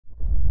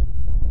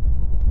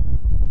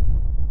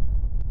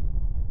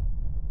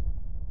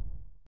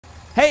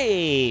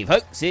Hey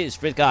folks, it's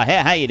Fritzcar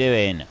here, how you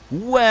doing?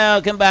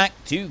 Welcome back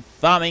to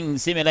Farming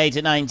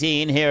Simulator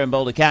 19 here in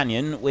Boulder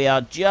Canyon. We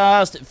are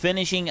just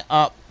finishing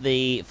up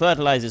the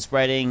fertilizer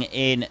spreading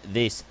in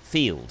this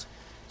field.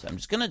 So I'm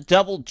just going to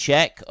double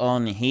check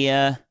on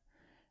here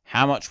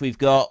how much we've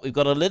got. We've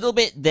got a little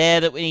bit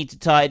there that we need to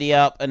tidy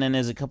up, and then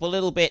there's a couple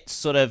little bits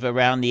sort of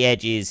around the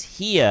edges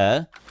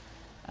here,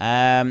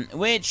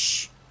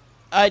 which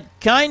I'd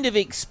kind of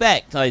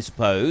expect, I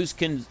suppose,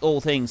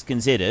 all things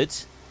considered.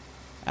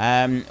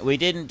 We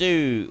didn't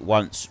do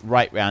once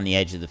right round the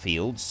edge of the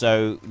field,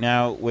 so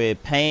now we're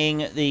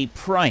paying the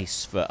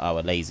price for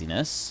our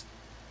laziness.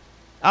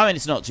 I mean,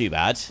 it's not too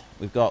bad.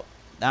 We've got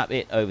that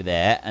bit over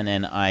there, and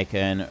then I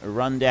can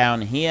run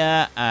down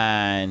here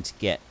and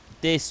get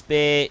this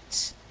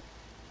bit,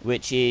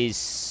 which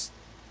is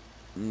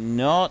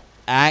not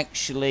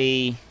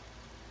actually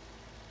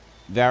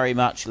very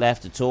much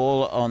left at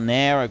all on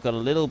there. I've got a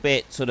little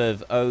bit sort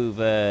of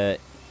over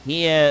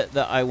here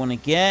that I want to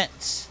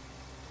get.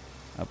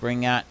 I'll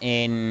bring that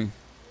in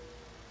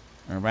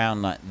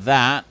around like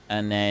that,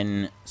 and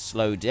then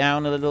slow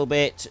down a little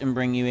bit and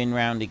bring you in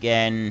round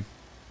again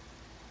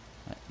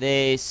like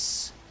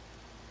this.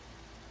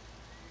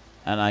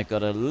 And I've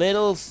got a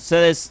little,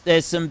 so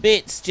there's some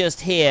bits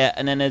just here,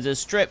 and then there's a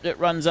strip that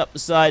runs up the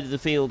side of the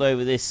field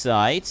over this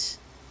side,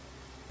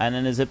 and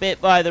then there's a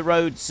bit by the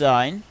road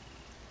sign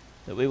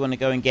that we want to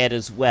go and get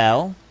as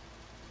well.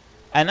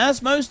 And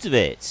that's most of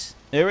it.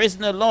 There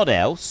isn't a lot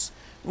else.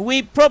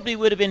 We probably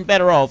would have been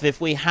better off if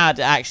we had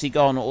actually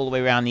gone all the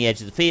way around the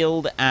edge of the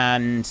field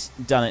and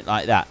done it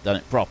like that, done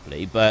it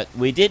properly. But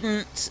we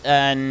didn't,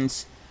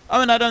 and I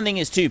mean, I don't think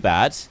it's too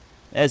bad.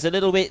 There's a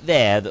little bit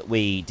there that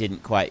we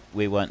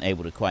weren't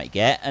able to quite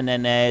get, and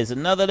then there's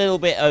another little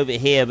bit over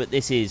here, but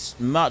this is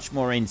much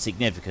more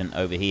insignificant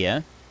over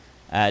here,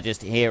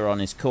 just here on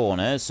this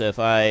corner. So if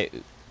I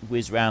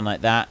whiz around like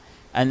that.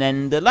 And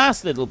then the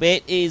last little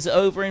bit is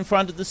over in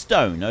front of the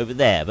stone, over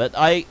there. But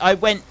I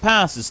went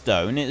past the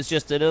stone. It was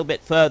just a little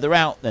bit further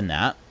out than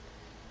that.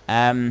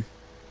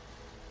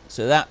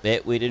 So that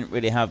bit, we didn't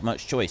really have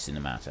much choice in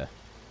the matter.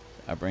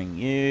 I'll bring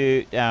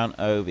you down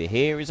over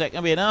here. Is that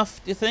going to be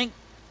enough, do you think?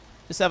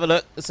 Let's have a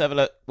look. Let's have a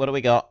look. What do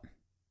we got?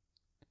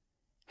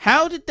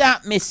 How did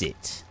that miss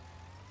it?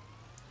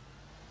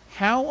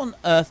 How on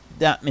earth did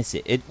that miss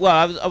it?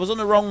 Well, I was on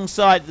the wrong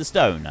side of the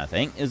stone, I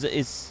think.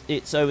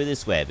 It's over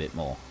this way a bit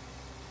more.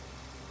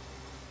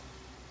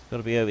 Got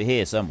to be over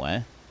here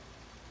somewhere.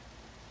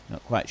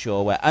 Not quite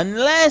sure where.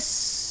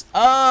 Unless...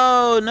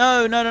 Oh,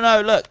 no.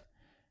 Look.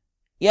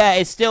 Yeah,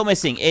 it's still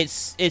missing.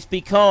 It's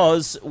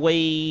because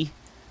we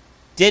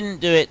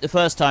didn't do it the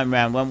first time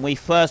round. When we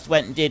first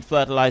went and did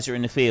fertilizer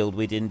in the field,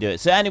 we didn't do it.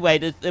 So anyway,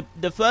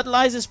 the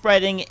fertilizer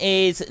spreading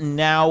is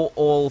now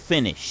all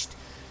finished.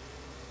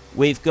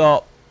 We've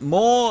got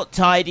more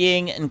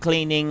tidying and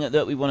cleaning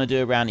that we want to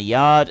do around the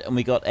yard, and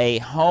we got a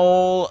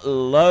whole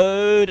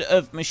load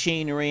of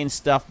machinery and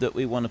stuff that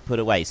we want to put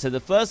away. So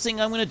the first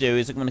thing I'm going to do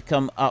is I'm going to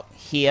come up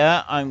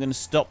here. I'm going to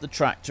stop the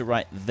tractor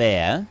right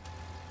there.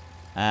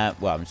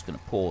 Well, I'm just going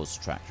to pause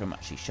the tractor. I'm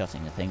actually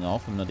shutting the thing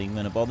off. I'm not even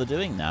going to bother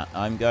doing that.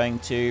 I'm going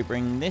to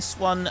bring this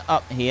one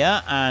up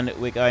here, and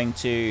we're going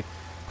to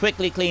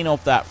quickly clean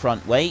off that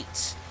front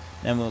weight.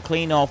 Then we'll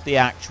clean off the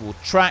actual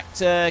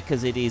tractor,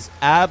 because it is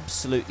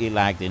absolutely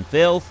lagged in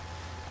filth.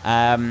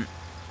 As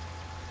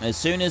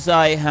soon as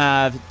I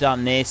have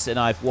done this and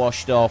I've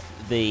washed off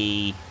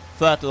the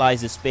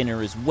fertilizer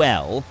spinner as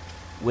well,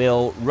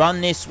 we'll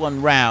run this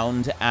one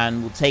round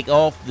and we'll take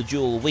off the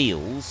dual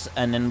wheels,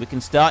 and then we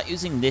can start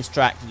using this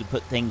tractor to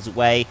put things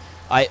away.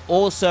 I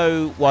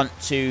also want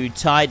to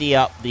tidy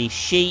up the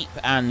sheep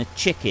and the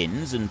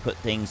chickens and put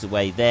things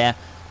away there.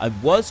 I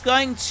was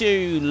going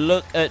to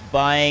look at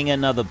buying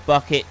another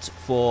bucket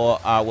for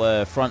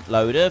our front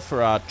loader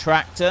for our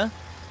tractor,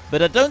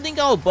 but I don't think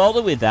I'll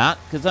bother with that,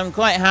 because I'm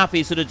quite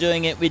happy sort of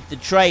doing it with the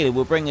trailer.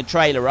 We'll bring the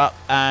trailer up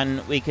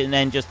and we can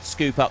then just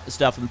scoop up the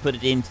stuff and put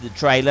it into the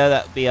trailer.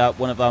 That would be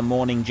one of our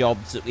morning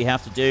jobs that we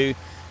have to do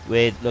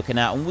with looking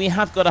at. And we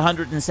have got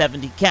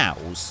 170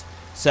 cows.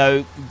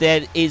 So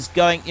there is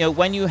going,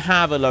 when you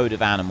have a load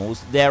of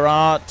animals, there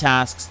are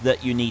tasks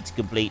that you need to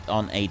complete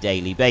on a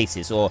daily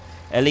basis, or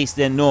at least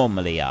there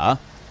normally are.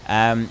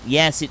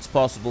 Yes, it's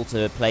possible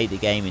to play the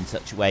game in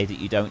such a way that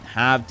you don't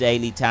have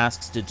daily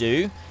tasks to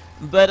do,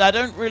 but I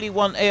don't really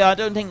want... I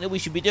don't think that we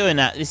should be doing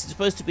that. This is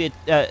supposed to be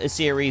a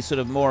series sort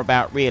of more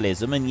about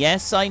realism, and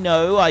yes, I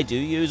know I do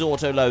use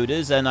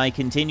autoloaders, and I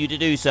continue to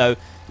do so,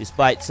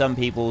 despite some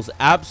people's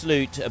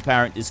absolute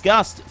apparent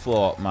disgust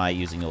for my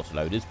using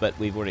autoloaders, but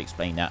we've already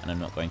explained that, and I'm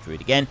not going through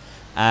it again.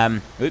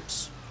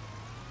 Oops.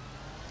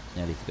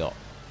 Nearly forgot.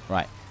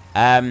 Right.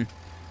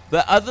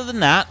 But other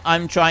than that,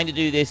 I'm trying to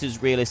do this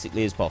as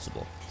realistically as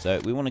possible. So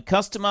we want to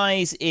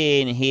customize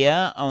in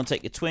here. I'll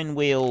take the twin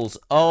wheels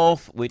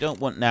off. We don't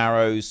want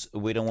narrows.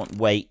 We don't want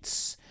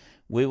weights.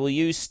 We will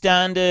use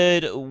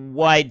standard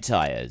wide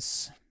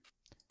tires.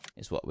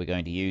 Is what we're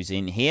going to use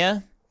in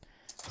here.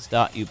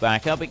 Start you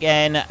back up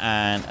again,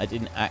 and I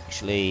didn't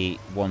actually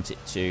want it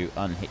to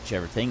unhitch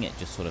everything. It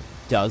just sort of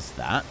does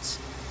that.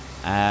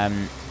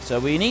 So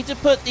we need to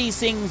put these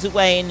things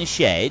away in the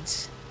shed.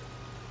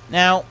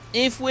 Now,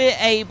 if we're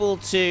able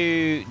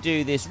to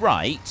do this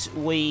right,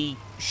 we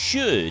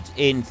should,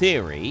 in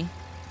theory,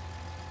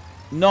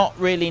 not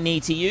really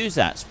need to use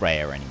that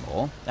sprayer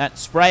anymore. That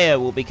sprayer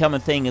will become a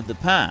thing of the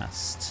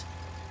past.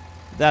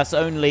 That's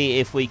only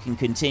if we can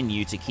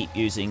continue to keep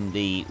using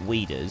the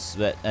weeders.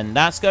 And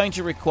that's going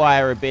to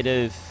require a bit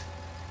of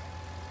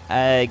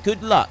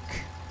good luck.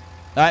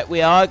 Right,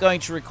 we are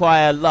going to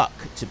require luck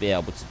to be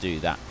able to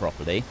do that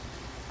properly.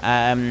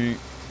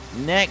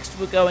 Next,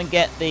 we'll go and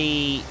get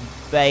the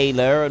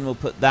baler, and we'll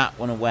put that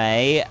one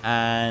away.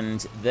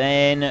 And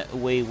then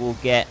we will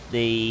get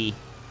the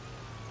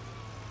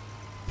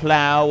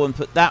plow and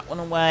put that one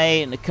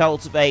away, and the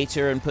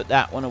cultivator and put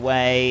that one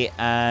away.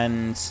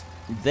 And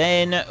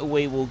then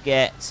we will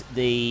get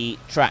the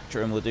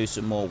tractor, and we'll do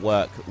some more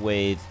work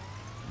with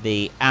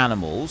the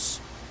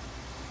animals.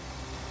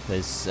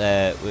 Because,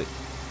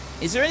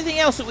 is there anything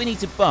else that we need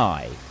to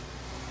buy,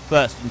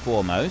 first and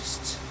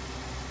foremost?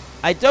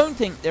 I don't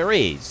think there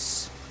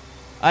is.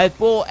 I've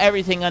bought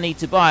everything I need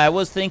to buy. I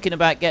was thinking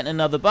about getting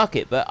another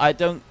bucket, but I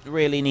don't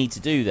really need to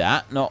do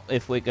that. Not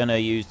if we're going to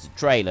use the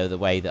trailer the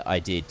way that I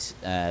did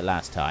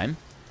last time.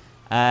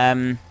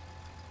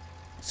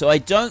 So I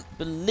don't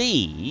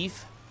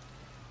believe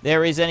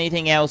there is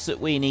anything else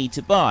that we need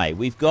to buy.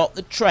 We've got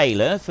the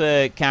trailer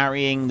for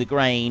carrying the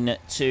grain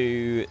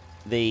to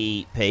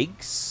the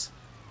pigs.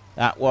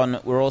 That one,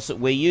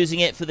 we're using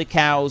it for the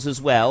cows as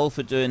well,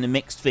 for doing the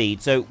mixed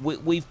feed. So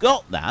we've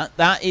got that.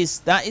 That is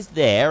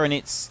there, and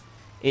it's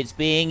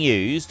being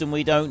used, and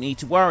we don't need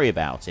to worry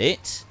about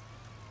it.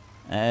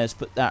 Let's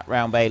put that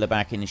round baler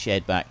back in the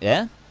shed back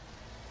there.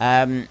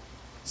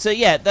 So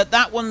yeah,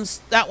 that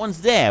one's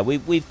there.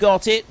 We've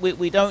got it.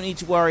 We don't need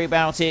to worry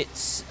about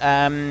it.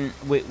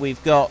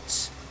 We've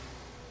got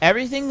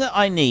everything that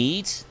I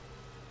need.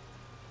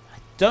 I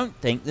don't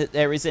think that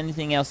there is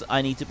anything else that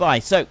I need to buy.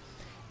 So,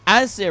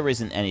 as there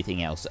isn't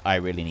anything else that I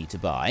really need to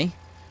buy,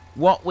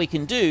 what we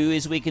can do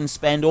is we can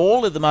spend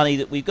all of the money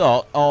that we've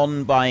got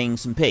on buying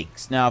some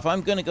pigs. Now, if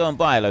I'm going to go and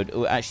buy a load...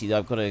 Oh, actually,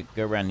 I've got to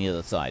go around the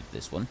other side of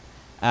this one.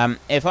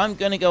 If I'm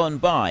going to go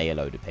and buy a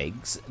load of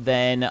pigs,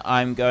 then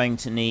I'm going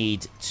to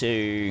need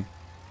to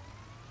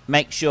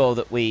make sure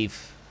that we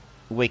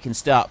can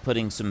start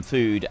putting some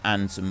food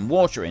and some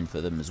water in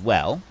for them as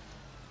well.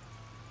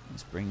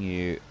 Let's bring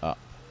you up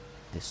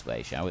this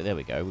way, shall we? There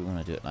we go. We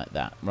want to do it like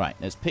that. Right,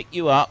 let's pick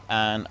you up,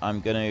 and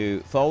I'm going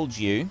to fold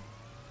you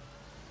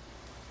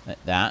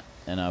like that,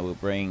 and I will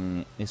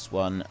bring this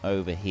one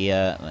over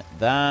here like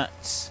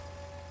that.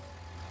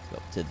 Go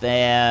up to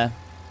there.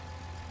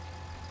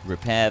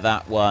 Repair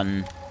that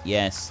one.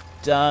 Yes,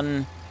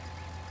 done.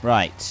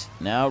 Right,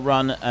 now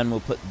run, and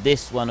we'll put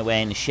this one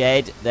away in the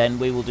shed. Then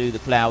we will do the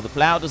plow. The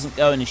plow doesn't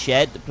go in the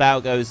shed. The plow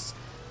goes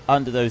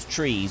under those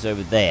trees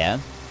over there.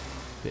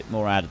 A bit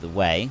more out of the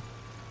way.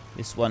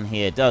 This one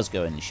here does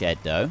go in the shed,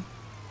 though.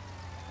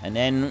 And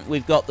then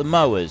we've got the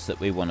mowers that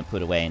we want to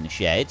put away in the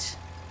shed.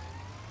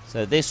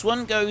 So this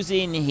one goes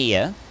in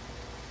here.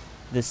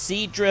 The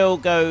seed drill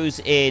goes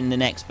in the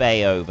next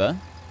bay over.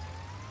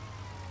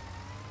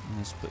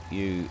 Let's put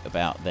you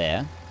about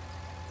there.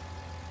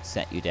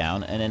 Set you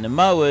down. And then the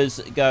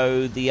mowers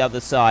go the other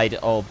side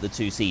of the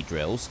two seed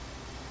drills.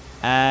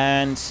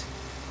 And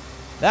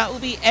that will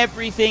be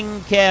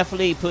everything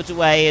carefully put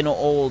away and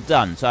all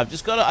done. So I've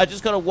just got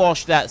to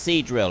wash that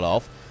seed drill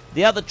off.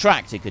 The other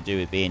tractor could do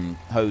with being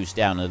hosed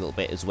down a little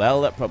bit as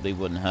well. That probably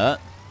wouldn't hurt.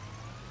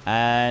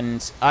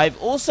 And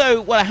I've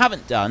also, what I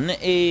haven't done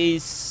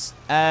is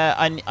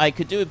I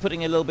could do with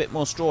putting a little bit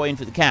more straw in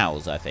for the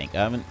cows, I think. I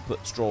haven't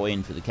put straw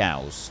in for the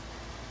cows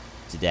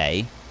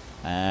today.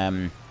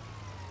 I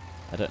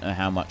don't know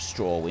how much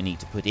straw we need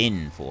to put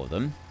in for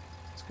them.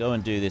 Let's go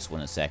and do this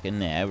one a second.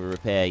 There, we'll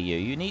repair you.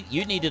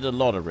 You needed a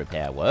lot of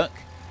repair work.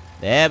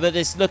 There, but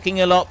it's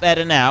looking a lot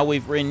better now.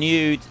 We've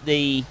renewed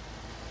the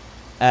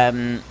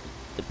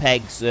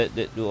pegs.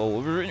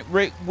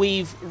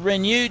 We've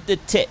renewed the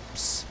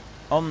tips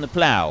on the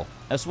plow.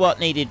 That's what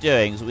needed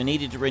doing, so we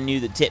needed to renew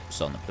the tips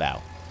on the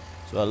plow.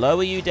 So I'll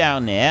lower you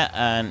down there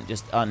and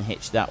just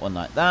unhitch that one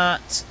like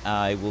that.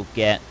 I will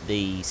get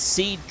the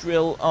seed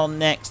drill on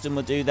next, and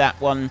we'll do that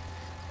one.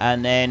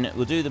 And then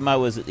we'll do the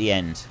mowers at the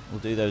end. We'll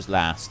do those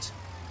last.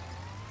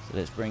 So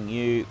let's bring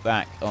you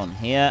back on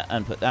here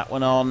and put that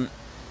one on.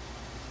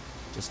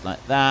 Just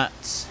like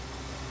that.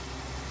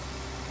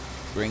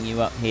 Bring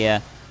you up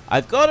here.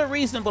 I've got a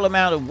reasonable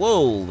amount of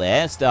wool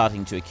there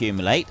starting to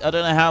accumulate. I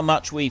don't know how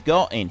much we've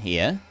got in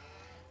here.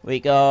 We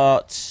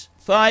got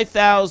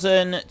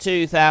 5,000,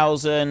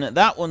 2,000.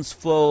 That one's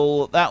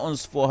full. That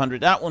one's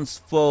 400. That one's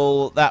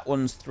full. That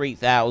one's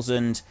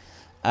 3,000.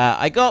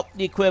 I got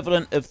the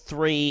equivalent of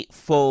 3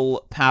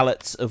 full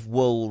pallets of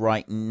wool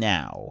right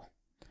now.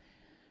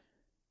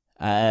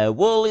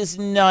 Wool is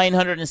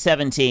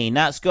 917.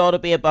 That's got to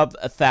be above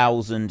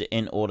 1,000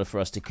 in order for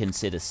us to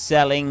consider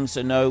selling.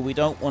 So no, we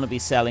don't want to be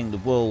selling the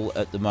wool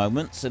at the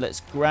moment. So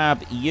let's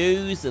grab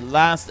use, the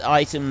last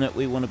item that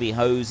we want to be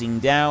hosing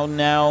down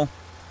now.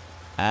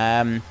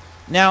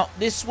 Now,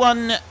 this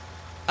one,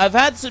 I've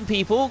had some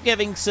people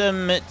giving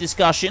some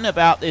discussion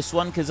about this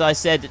one because I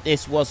said that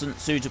this wasn't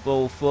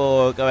suitable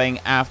for going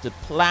after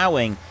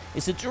ploughing.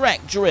 It's a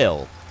direct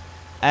drill,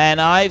 and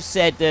I've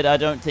said that I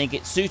don't think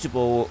it's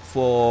suitable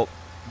for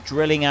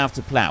drilling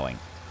after ploughing.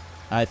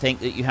 I think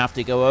that you have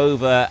to go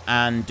over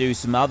and do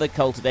some other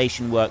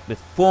cultivation work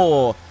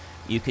before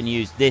you can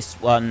use this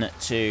one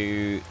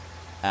to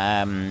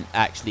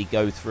actually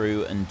go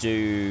through and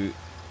do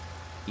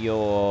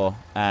your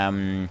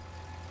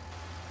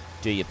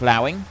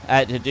ploughing,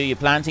 to do your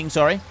planting,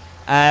 sorry.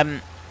 Now,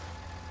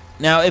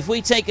 if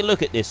we take a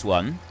look at this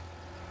one,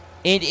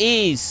 it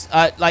is,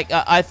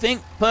 I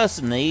think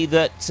personally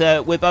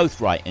that we're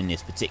both right in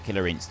this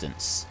particular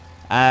instance.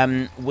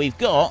 We've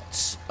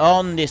got,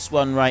 on this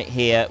one right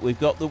here, we've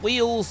got the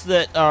wheels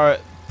that are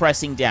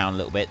pressing down a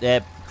little bit.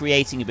 They're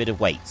creating a bit of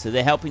weight, so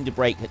they're helping to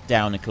break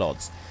down the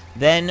clods.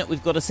 Then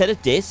we've got a set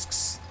of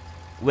discs,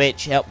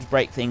 which help to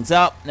break things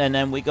up, and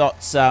then we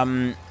got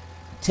some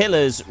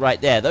tillers right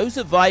there. Those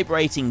are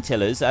vibrating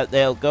tillers.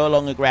 They'll go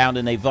along the ground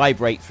and they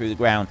vibrate through the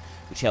ground,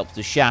 which helps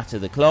to shatter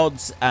the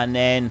clods. And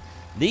then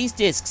these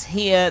discs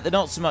here, they're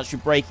not so much for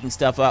breaking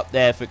stuff up,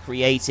 they're for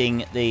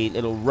creating the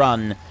little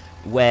run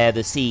where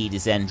the seed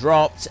is then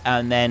dropped.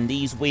 And then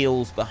these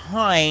wheels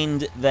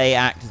behind, they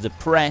act as a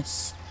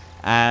press,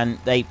 and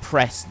they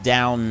press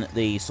down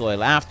the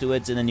soil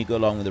afterwards, and then you go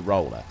along with the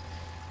roller.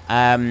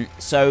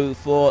 So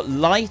for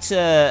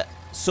lighter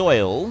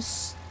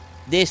soils,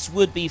 this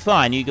would be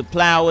fine. You could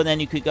plow and then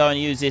you could go and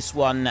use this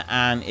one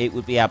and it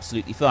would be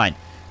absolutely fine.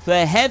 For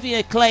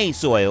heavier clay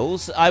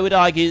soils, I would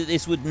argue that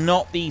this would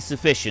not be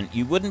sufficient.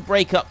 You wouldn't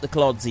break up the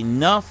clods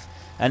enough,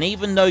 and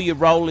even though you're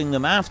rolling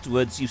them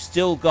afterwards, you've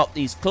still got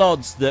these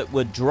clods that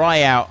would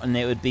dry out, and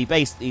it would be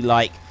basically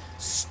like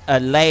a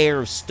layer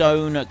of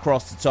stone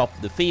across the top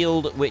of the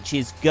field, which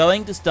is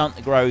going to stunt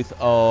the growth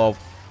of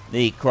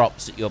the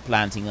crops that you're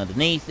planting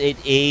underneath. It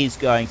is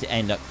going to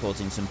end up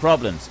causing some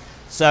problems.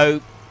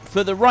 So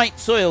for the right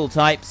soil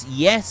types,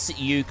 yes,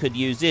 you could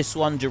use this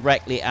one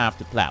directly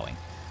after ploughing.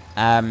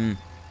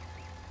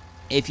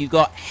 If you've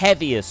got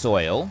heavier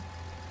soil,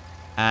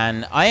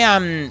 and I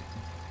am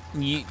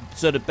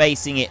sort of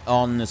basing it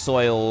on the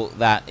soil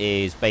that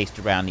is based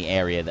around the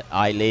area that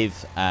I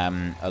live.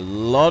 A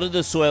lot of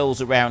the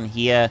soils around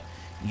here,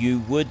 you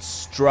would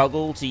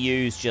struggle to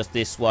use just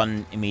this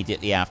one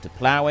immediately after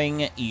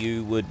ploughing.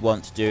 You would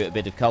want to do a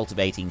bit of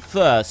cultivating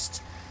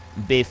first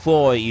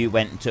before you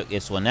went and took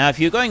this one. Now, if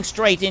you're going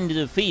straight into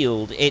the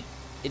field, it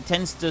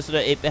tends to sort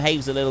of, it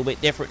behaves a little bit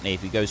differently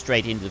if you go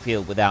straight into the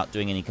field without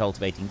doing any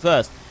cultivating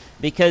first,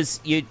 because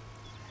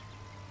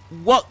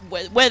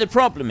where the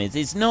problem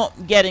is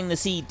not getting the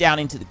seed down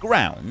into the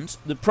ground.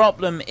 The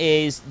problem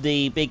is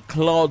the big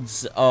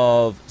clods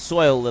of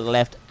soil that are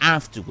left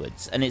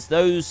afterwards, and it's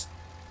those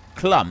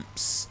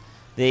clumps,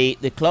 the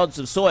clods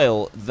of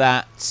soil,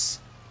 that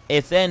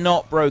if they're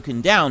not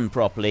broken down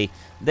properly,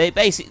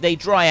 they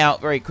dry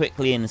out very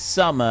quickly in the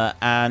summer,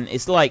 and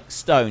it's like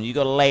stone. You've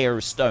got a layer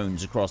of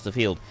stones across the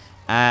field,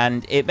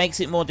 and it makes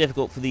it more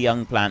difficult for the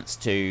young plants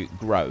to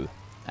grow.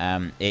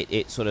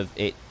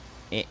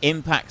 It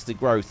impacts the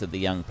growth of the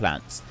young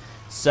plants.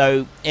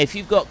 So if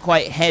you've got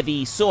quite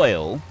heavy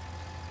soil,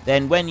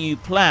 then when you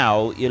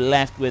plough, you're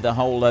left with a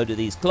whole load of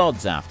these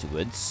clods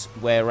afterwards.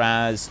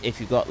 Whereas if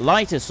you've got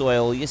lighter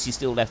soil, yes, you're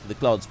still left with the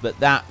clods, but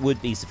that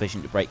would be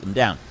sufficient to break them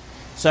down.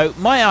 So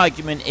my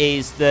argument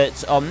is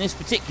that on this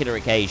particular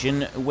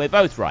occasion, we're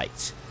both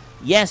right.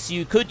 Yes,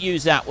 you could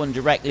use that one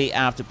directly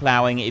after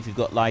ploughing if you've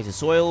got lighter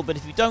soil, but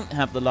if you don't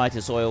have the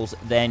lighter soils,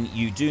 then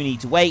you do need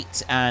to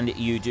wait, and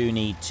you do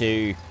need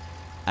to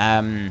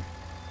you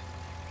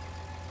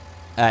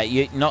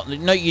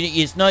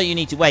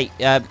need to wait.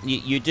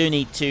 You do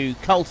need to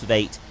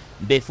cultivate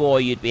before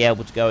you'd be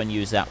able to go and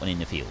use that one in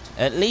the field.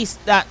 At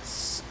least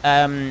that's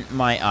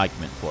my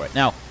argument for it.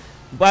 Now,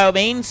 by all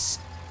means,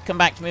 come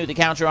back to me with a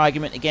counter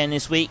argument again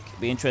this week.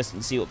 Be interesting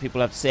to see what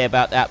people have to say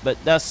about that.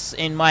 But thus,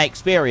 in my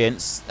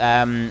experience,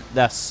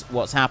 thus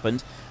what's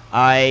happened.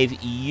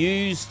 I've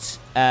used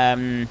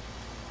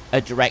a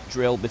direct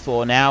drill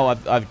before now.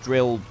 I've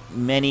drilled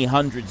many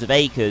hundreds of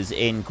acres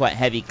in quite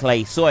heavy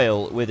clay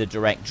soil with a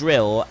direct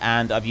drill,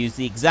 and I've used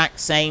the exact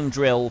same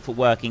drill for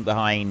working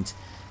behind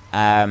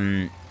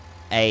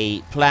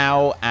a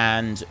plough,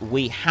 and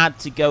we had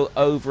to go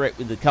over it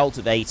with the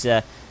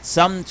cultivator.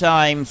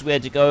 Sometimes we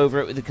had to go over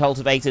it with the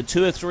cultivator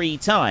 2 or 3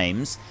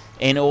 times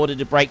in order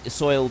to break the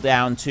soil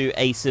down to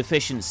a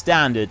sufficient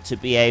standard to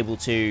be able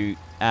to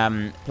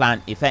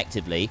plant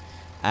effectively.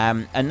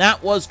 And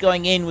that was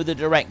going in with a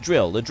direct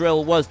drill. The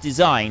drill was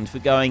designed for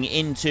going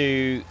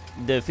into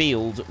the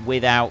field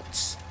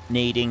without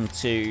needing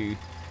to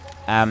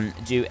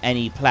do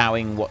any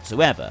ploughing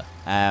whatsoever.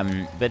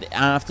 But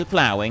after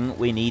ploughing,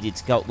 we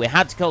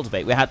had to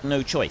cultivate. We had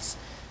no choice.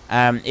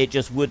 It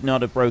just would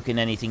not have broken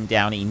anything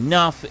down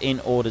enough in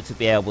order to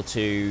be able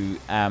to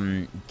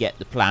get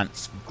the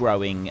plants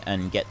growing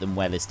and get them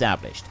well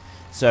established.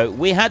 So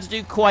we had to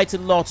do quite a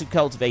lot of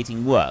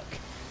cultivating work.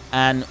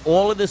 And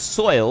all of the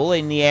soil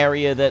in the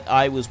area that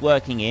I was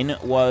working in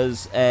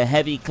was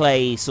heavy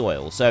clay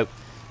soil. So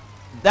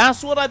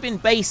that's what I've been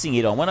basing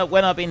it on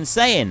when I've been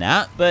saying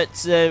that, but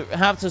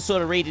have to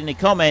sort of read in the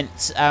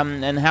comments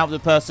and have the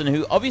person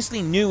who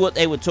obviously knew what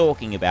they were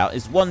talking about.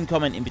 Is one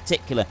comment in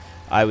particular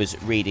I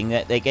was reading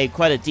that they gave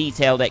quite a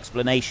detailed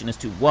explanation as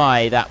to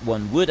why that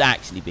one would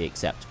actually be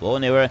acceptable,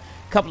 and there were a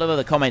couple of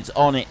other comments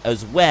on it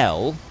as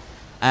well,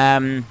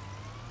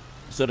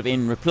 sort of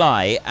in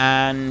reply,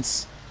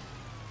 and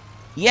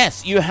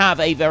yes, you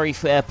have a very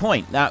fair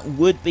point. That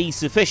would be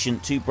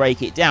sufficient to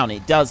break it down.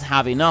 It does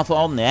have enough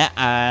on there,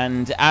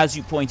 and as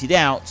you pointed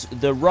out,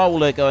 the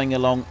roller going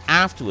along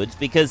afterwards,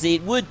 because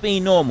it would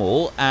be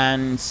normal,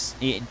 and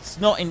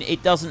it's not in,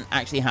 it doesn't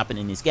actually happen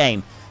in this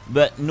game,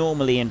 but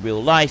normally in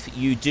real life,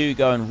 you do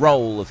go and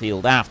roll the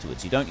field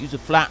afterwards. You don't use a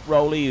flat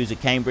roller, you use a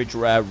Cambridge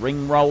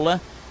ring roller,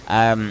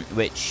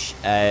 which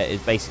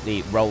is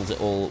basically rolls it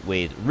all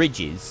with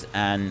ridges,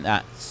 and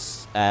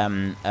that's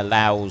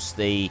allows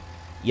the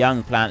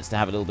young plants to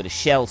have a little bit of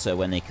shelter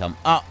when they come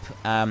up,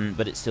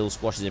 but it still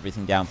squashes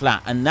everything down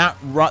flat. And that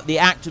the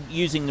act of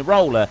using the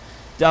roller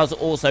does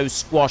also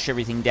squash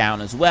everything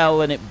down as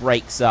well, and it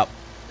breaks up,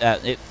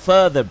 it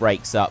further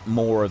breaks up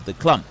more of the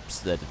clumps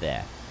that are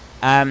there.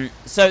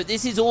 So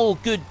this is all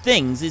good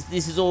things.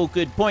 This is all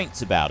good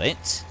points about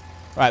it.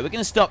 Right, we're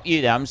going to stop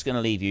you there. I'm just going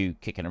to leave you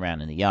kicking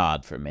around in the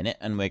yard for a minute,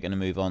 and we're going to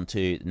move on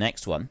to the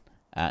next one.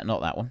 Not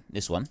that one,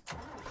 this one.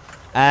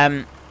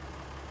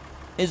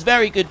 Is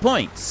very good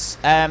points.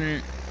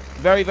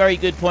 Very, very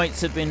good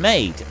points have been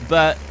made,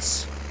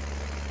 but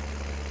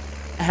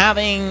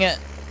having,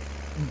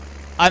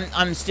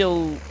 I'm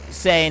still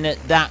saying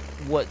that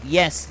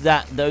yes,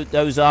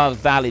 those are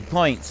valid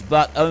points,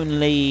 but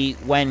only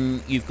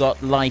when you've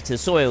got lighter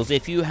soils.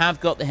 If you have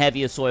got the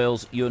heavier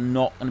soils, you're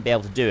not going to be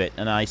able to do it,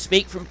 and I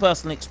speak from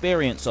personal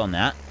experience on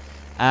that.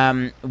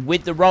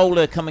 With the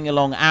roller coming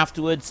along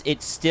afterwards,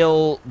 it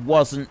still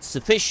wasn't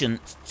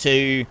sufficient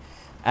to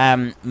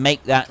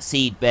make that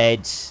seed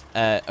bed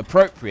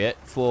appropriate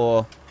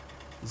for...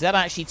 Is that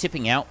actually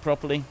tipping out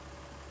properly?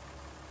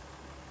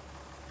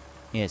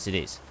 Yes, it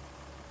is.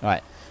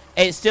 Right.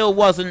 It still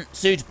wasn't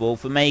suitable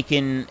for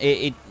making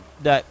it.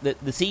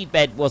 The seed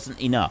bed wasn't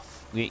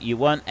enough. You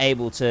weren't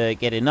able to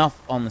get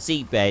enough on the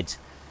seed bed.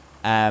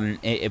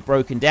 It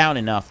broken down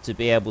enough to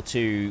be able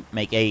to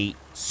make a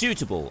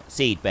suitable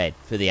seed bed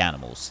for the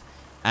animals.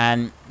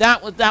 And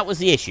that was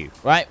the issue,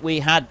 right? We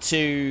had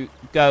to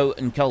go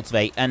and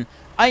cultivate, and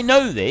I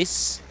know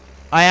this.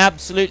 I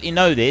absolutely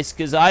know this,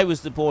 because I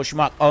was the poor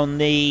schmuck on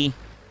the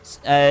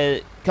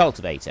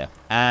cultivator.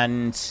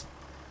 And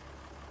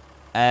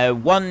there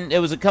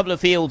was a couple of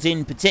fields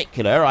in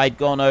particular, I'd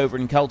gone over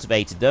and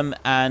cultivated them,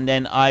 and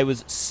then I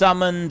was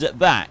summoned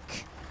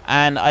back.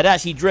 And I'd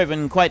actually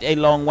driven quite a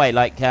long way,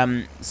 like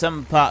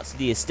some parts of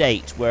the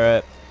estate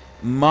were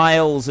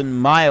miles and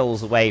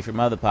miles away from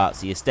other parts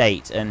of the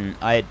estate, and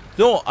I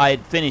thought I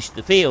had finished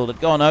the field,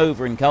 had gone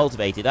over and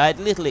cultivated. I had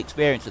little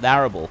experience with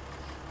arable.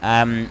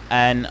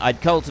 And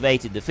I'd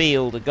cultivated the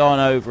field, had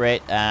gone over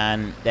it,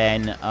 and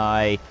then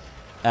I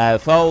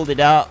folded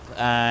up,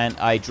 and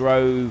I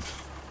drove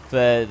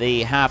for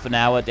the half an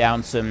hour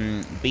down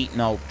some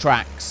beaten old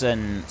tracks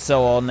and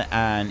so on,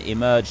 and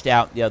emerged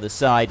out the other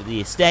side of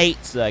the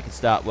estate so I could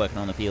start working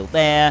on the field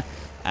there,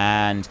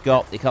 and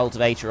got the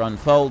cultivator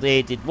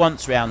unfolded, did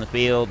once around the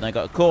field, and I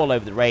got a call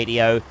over the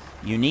radio: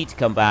 you need to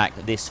come back,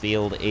 this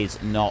field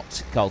is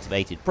not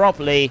cultivated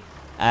properly.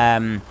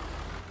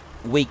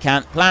 We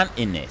can't plant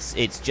in this.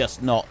 It's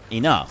just not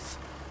enough.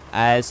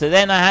 So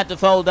then I had to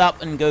fold up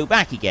and go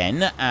back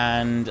again,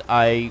 and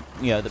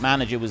the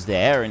manager was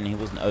there, and he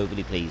wasn't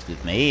overly pleased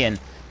with me, and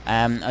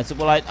I said,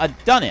 well,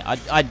 I'd done it.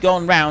 I'd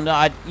gone round,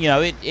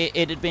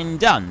 it had been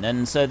done.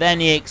 And so then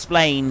he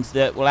explained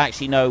that, well,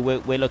 actually, no,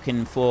 we're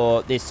looking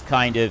for this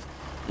kind of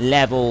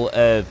level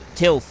of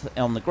tilth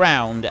on the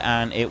ground,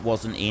 and it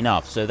wasn't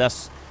enough. So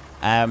that's...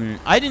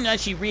 I didn't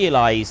actually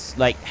realise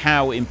like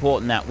how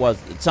important that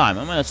was at the time.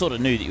 I mean, I sort of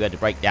knew that you had to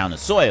break down the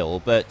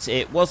soil, but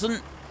it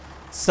wasn't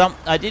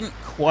I didn't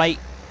quite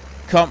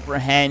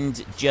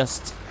comprehend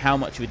just how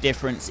much of a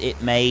difference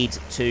it made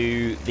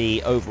to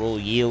the overall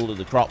yield of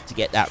the crop to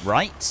get that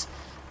right.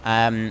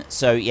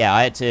 So yeah,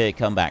 I had to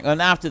come back, and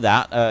after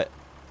that,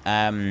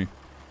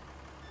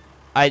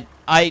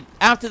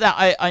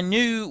 I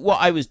knew what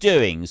I was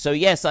doing. So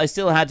yes, I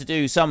still had to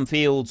do some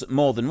fields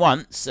more than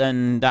once,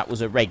 and that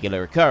was a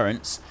regular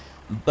occurrence.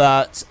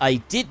 But I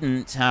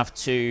didn't have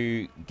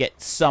to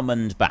get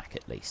summoned back,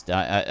 at least.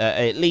 I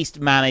at least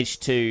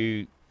managed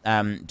to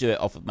do it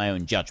off of my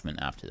own judgment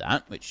after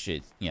that, which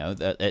is,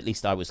 at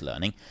least I was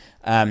learning.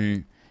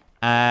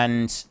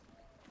 And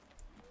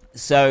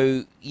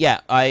so,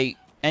 yeah, I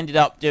ended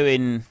up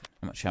doing...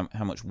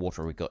 How much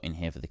water have we got in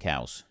here for the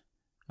cows?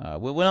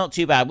 We're not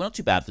too bad. We're not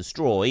too bad for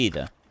straw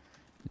either.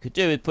 We could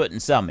do with putting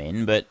some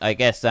in, but I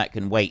guess that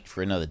can wait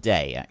for another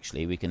day,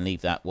 actually. We can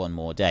leave that one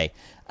more day.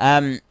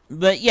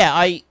 But yeah,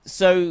 I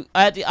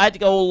had to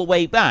go all the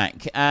way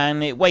back,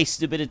 and it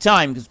wasted a bit of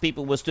time because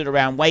people were stood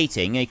around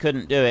waiting. They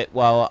couldn't do it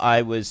while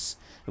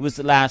was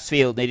the last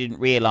field. They didn't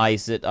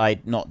realise that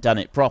I'd not done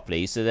it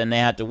properly, so then they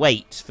had to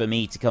wait for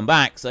me to come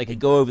back so I could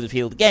go over the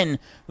field again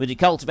with the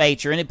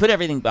cultivator, and it put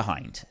everything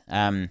behind.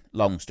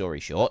 Long story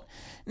short.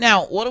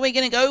 Now, what are we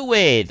going to go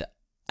with?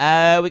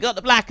 We got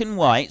the black and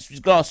whites, which is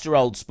Gloucester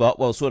Old Spot.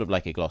 Well, sort of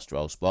like a Gloucester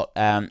Old Spot.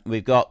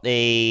 We've got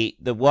the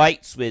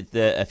whites with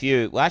a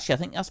few... Well, actually, I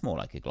think that's more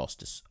like a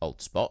Gloucester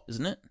Old Spot,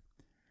 isn't it?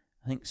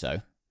 I think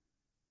so.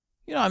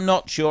 You know, I'm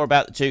not sure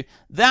about the two.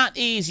 That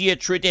is your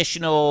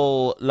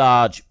traditional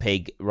large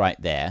pig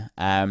right there.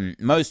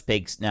 Most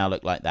pigs now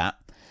look like that.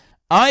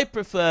 I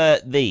prefer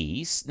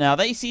these. Now,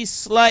 this is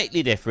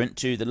slightly different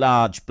to the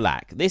large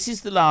black. This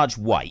is the large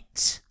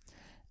white.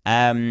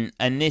 And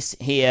this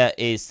here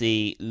is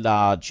the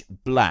large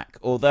black.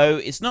 Although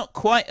it's not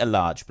quite a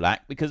large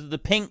black because of the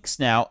pink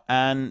snout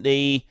and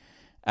the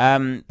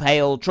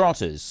pale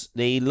trotters.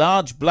 The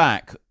large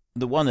black,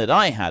 the one that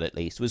I had at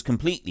least, was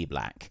completely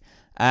black.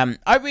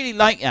 I really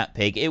like that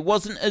pig. It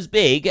wasn't as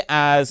big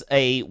as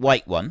a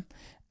white one.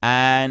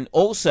 And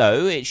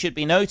also, it should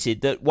be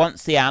noted that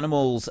once the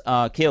animals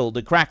are killed,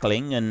 the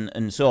crackling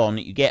and so on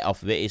that you get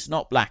off of it, it's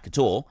not black at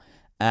all.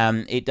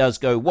 It does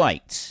go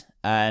white.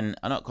 And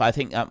I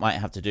think that might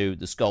have to do with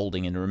the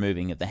scalding and the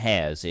removing of the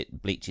hairs.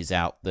 It bleaches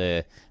out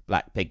the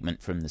black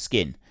pigment from the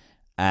skin.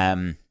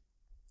 Anyway,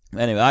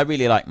 I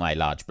really like my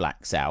large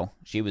black sow.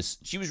 She was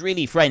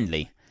really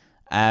friendly.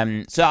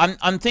 So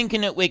I'm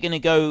thinking that we're going to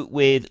go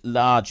with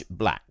large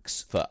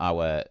blacks for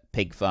our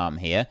pig farm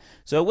here.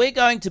 So we're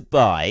going to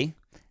buy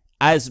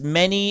as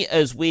many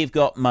as we've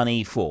got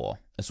money for.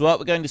 That's what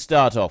we're going to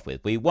start off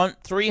with. We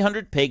want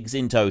 300 pigs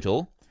in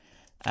total.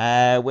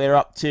 We're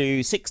up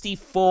to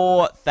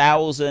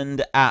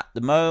 64,000 at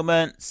the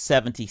moment,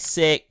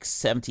 76,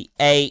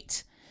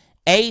 78,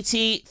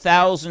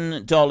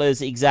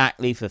 $80,000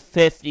 exactly for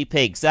 50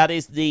 pigs. That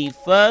is the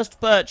first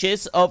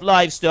purchase of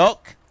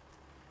livestock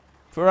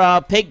for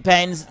our pig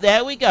pens.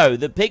 There we go,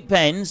 the pig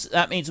pens.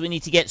 That means we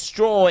need to get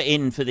straw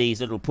in for these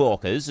little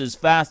porkers as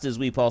fast as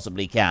we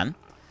possibly can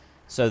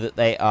so that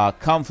they are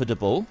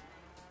comfortable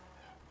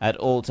at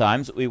all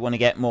times. We want to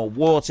get more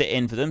water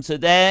in for them. So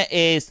there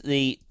is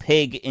the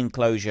pig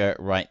enclosure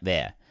right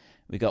there.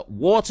 We got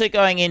water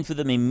going in for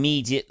them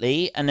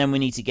immediately. And then we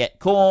need to get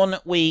corn,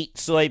 wheat,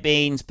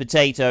 soybeans,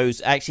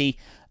 potatoes. Actually,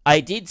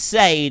 I did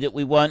say that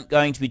we weren't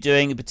going to be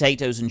doing the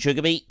potatoes and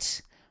sugar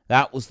beet.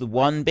 That was the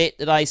one bit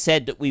that I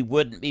said that we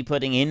wouldn't be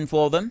putting in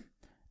for them.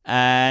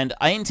 And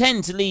I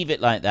intend to leave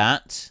it like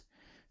that.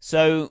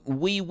 So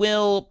we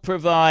will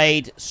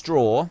provide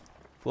straw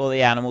for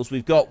the animals.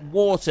 We've got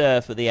water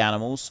for the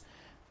animals.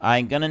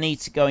 I'm going to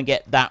need to go and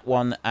get that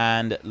one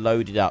and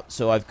load it up.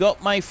 So I've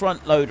got my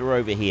front loader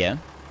over here.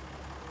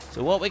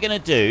 So what we're going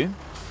to do,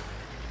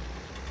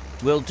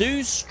 we'll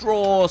do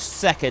straw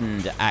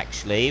second,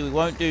 actually. We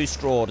won't do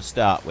straw to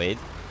start with.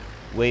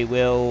 We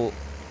will...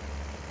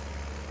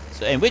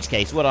 So in which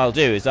case, what I'll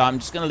do is I'm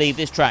just going to leave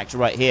this tractor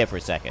right here for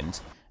a second.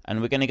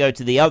 And we're going to go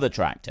to the other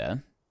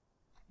tractor.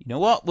 You know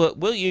what?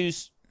 We'll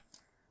use...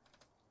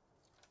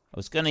 I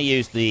was going to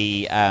use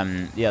the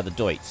other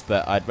Deutz,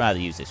 but I'd rather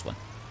use this one.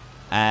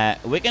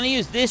 We're going to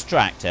use this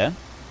tractor.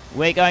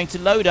 We're going to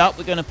load up.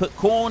 We're going to put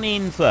corn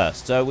in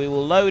first. So we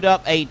will load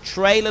up a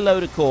trailer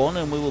load of corn,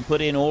 and we will put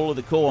in all of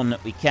the corn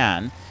that we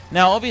can.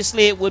 Now,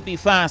 obviously, it would be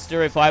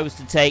faster if I was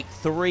to take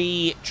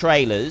 3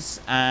 trailers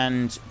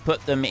and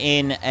put them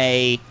in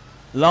a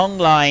long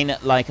line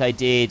like I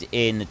did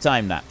in the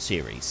time-lapse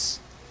series.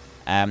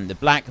 The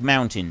Black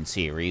Mountain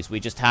series. We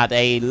just had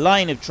a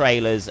line of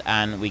trailers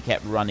and we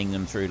kept running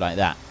them through like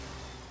that.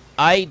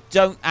 I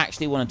don't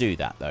actually want to do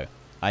that, though.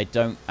 I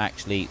don't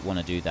actually want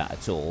to do that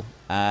at all.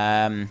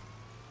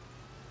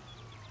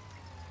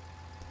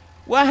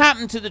 What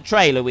happened to the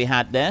trailer we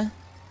had there?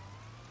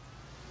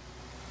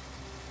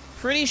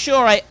 Pretty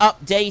sure I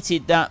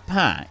updated that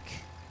pack.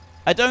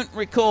 I don't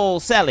recall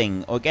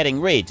selling or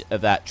getting rid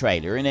of that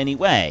trailer in any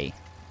way.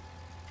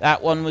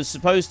 That one was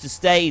supposed to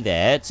stay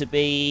there to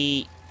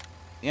be...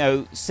 you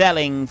know,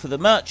 selling for the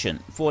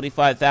merchant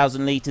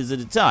 45,000 litres at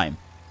a time,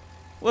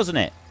 wasn't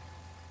it?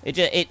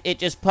 It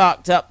just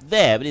parked up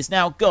there, but it's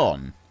now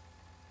gone.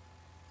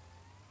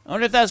 I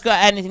wonder if that's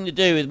got anything to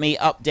do with me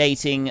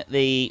updating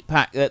the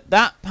pack.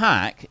 That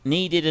pack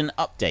needed an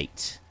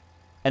update,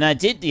 and I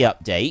did the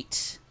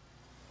update,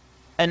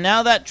 and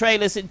now that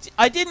trailer...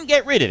 I didn't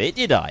get rid of it,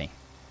 did I?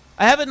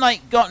 I haven't,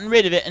 like, gotten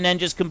rid of it and then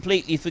just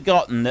completely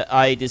forgotten that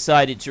I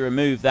decided to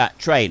remove that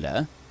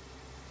trailer.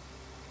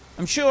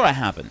 I'm sure I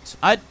haven't.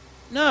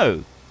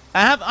 No,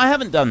 I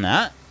haven't done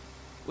that.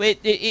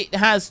 It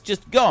has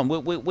just gone.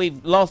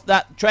 We've lost...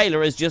 That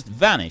trailer has just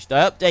vanished.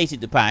 I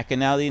updated the pack and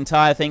now the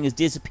entire thing has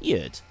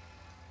disappeared.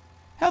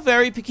 How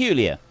very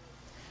peculiar.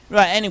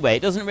 Right, anyway,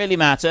 it doesn't really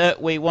matter.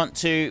 We want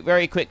to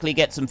very quickly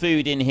get some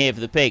food in here for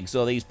the pigs,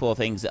 or these poor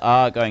things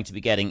are going to be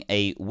getting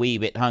a wee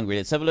bit hungry.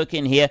 Let's have a look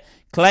in here.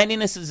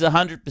 Cleanliness is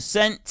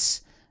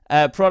 100%.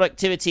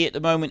 Productivity at the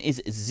moment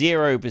is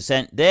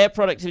 0%. Their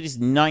productivity is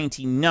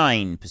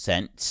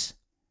 99%.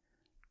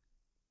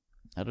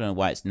 I don't know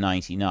why it's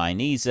 99.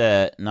 These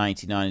are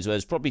 99 as well.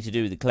 It's probably to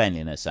do with the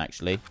cleanliness,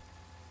 actually.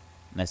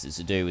 unless it's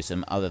to do with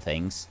some other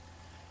things.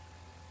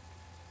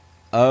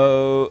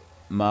 Oh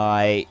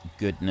my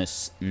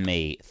goodness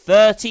me.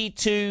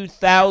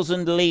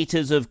 32,000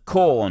 litres of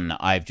corn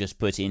I've just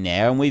put in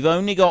there, and we've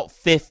only got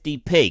 50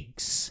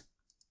 pigs.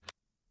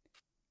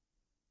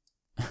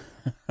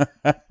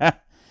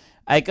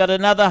 I got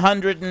another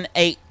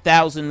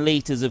 108,000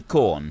 litres of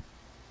corn.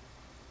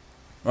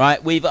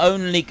 Right, we've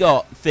only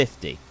got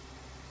 50.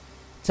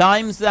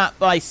 Times that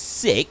by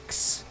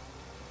 6,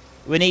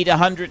 we need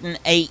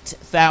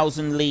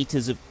 108,000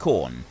 litres of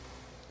corn.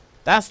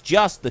 That's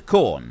just the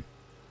corn.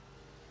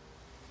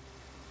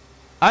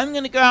 I'm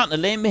going to go out on a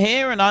limb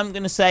here, and I'm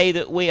going to say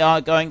that we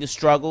are going to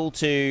struggle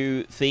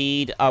to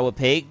feed our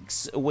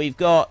pigs. We've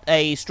got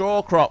a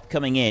straw crop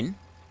coming in,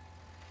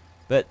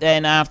 but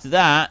then after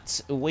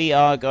that, we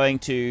are going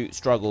to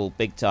struggle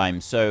big time.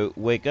 So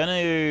we're going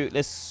to,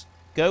 let's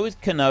go with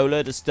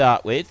canola to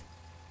start with.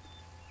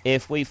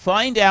 If we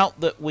find out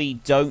that we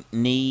don't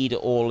need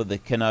all of the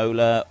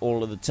canola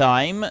all of the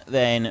time,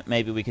 then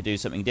maybe we could do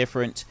something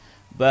different.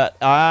 But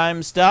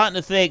I'm starting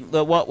to think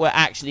that what we're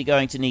actually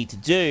going to need to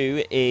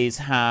do is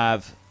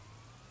have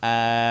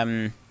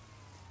a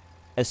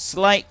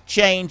slight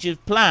change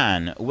of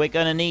plan. We're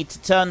going to need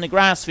to turn the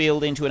grass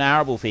field into an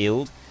arable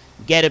field,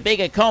 get a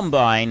bigger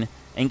combine,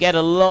 and get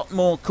a lot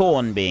more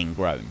corn being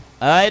grown.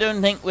 I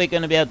don't think we're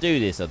going to be able to do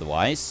this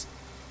otherwise.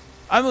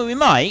 I mean, we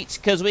might,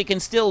 because we can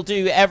still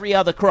do every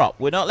other crop.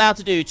 We're not allowed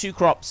to do 2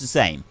 crops the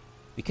same.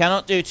 We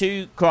cannot do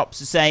 2 crops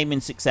the same in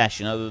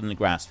succession other than the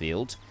grass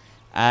field.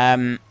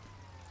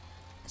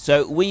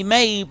 So we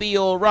may be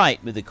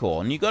alright with the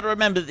corn. You've got to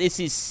remember that this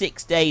is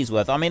 6 days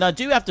worth. I mean, I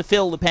do have to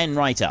fill the pen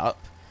right up.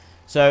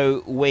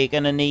 So we're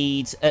going to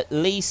need at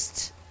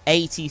least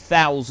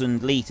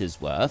 80,000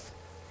 litres worth.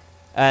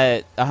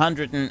 At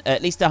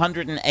least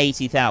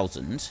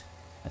 180,000,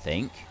 I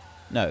think.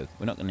 No,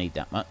 we're not going to need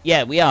that much.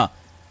 Yeah, we are.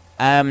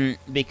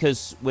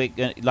 Because we're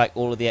going to, like,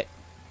 all of the...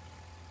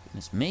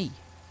 Goodness me.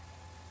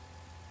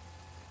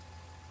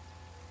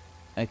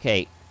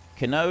 Okay,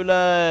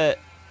 canola...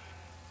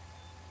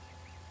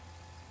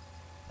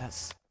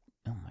 That's...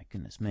 Oh my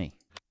goodness me.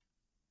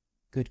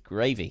 Good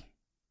gravy.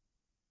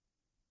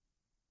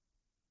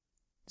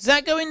 Does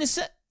that go in the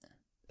set?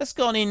 That's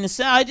gone in the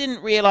set. I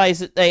didn't realise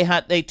that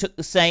they took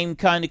the same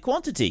kind of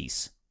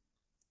quantities.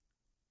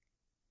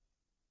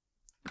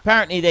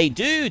 Apparently they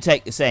do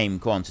take the same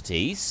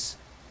quantities.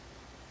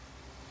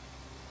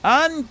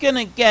 I'm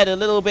gonna get a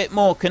little bit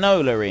more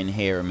canola in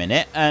here a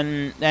minute,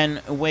 and then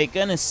we're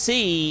gonna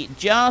see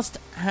just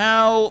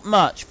how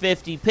much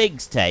 50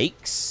 pigs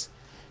takes.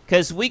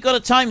 Because we got to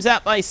times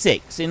that by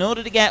 6. In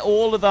order to get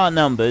all of our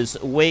numbers,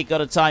 we got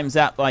to times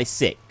that by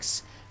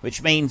 6.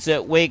 Which means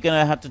that we're going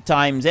to have to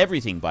times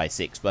everything by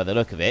 6 by the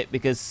look of it.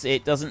 Because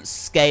it doesn't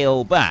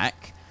scale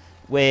back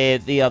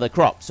with the other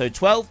crops. So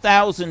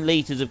 12,000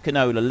 litres of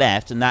canola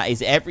left. And that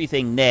is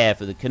everything there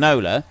for the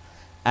canola.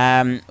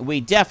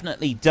 We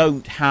definitely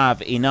don't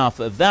have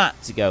enough of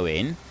that to go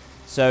in.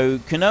 So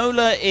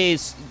canola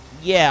is...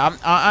 Yeah,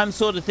 I'm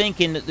sort of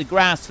thinking that the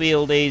grass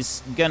field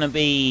is going to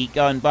be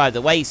going by the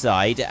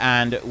wayside,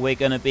 and we're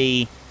going to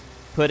be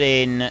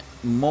putting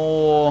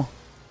more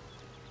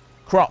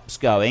crops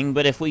going.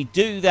 But if we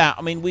do that,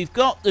 I mean, we've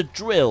got the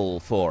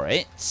drill for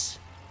it.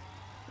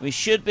 We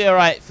should be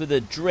alright for the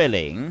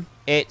drilling.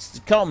 It's the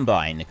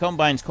combine. The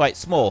combine's quite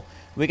small.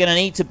 We're going to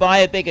need to buy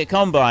a bigger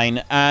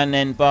combine and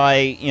then buy,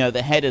 you know,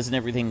 the headers and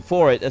everything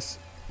for it. That's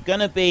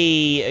going to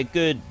be a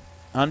good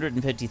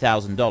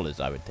 $150,000,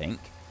 I would think.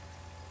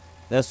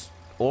 That's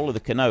all of the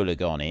canola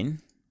gone in.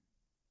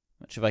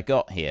 How much have I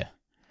got here?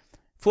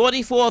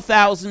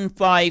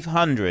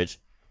 44,500.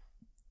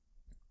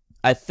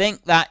 I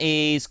think that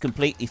is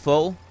completely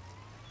full.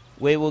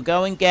 We will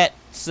go and get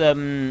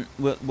some...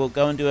 We'll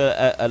go and do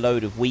a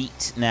load of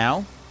wheat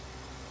now.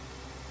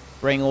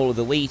 Bring all of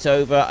the wheat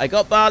over. I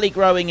got barley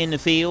growing in the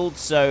field,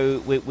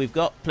 so we've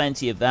got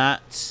plenty of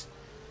that.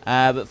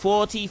 But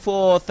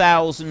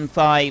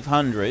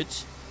 44,500...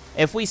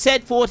 If we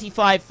said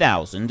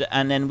 45,000,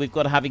 and then we've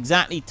got to have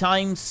exactly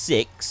times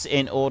 6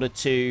 in order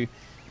to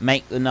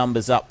make the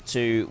numbers up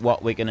to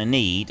what we're going to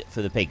need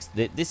for the pigs.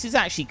 This has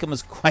actually come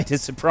as quite a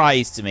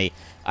surprise to me.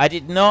 I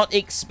did not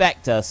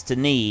expect us to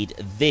need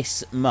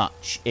this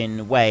much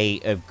in way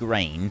of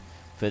grain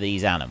for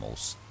these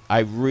animals.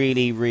 I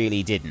really,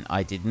 really didn't.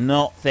 I did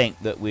not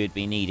think that we'd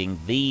be needing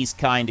these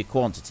kind of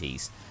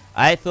quantities.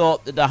 I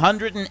thought that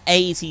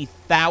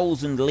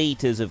 180,000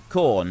 litres of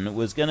corn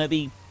was going to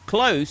be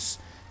close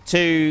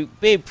to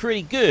be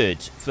pretty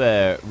good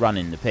for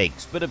running the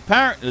pigs, but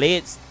apparently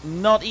it's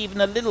not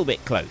even a little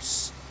bit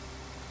close.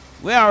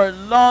 We are a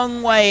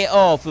long way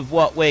off of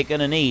what we're going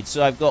to need,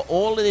 so I've got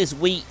all of this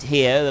wheat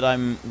here that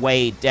I'm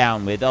weighed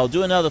down with. I'll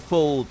do another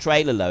full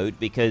trailer load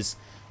because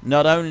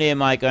not only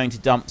am I going to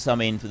dump some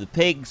in for the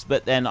pigs,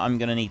 but then I'm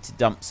going to need to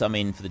dump some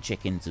in for the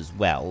chickens as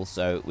well,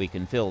 so we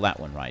can fill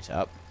that one right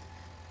up.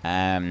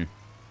 I'll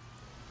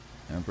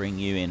bring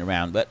you in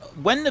around, but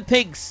when the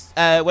pigs,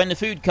 when the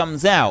food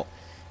comes out,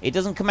 it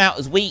doesn't come out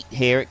as wheat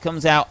here, it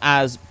comes out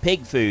as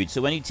pig food.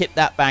 So when you tip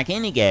that back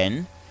in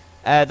again,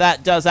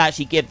 that does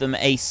actually give them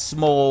a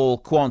small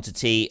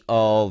quantity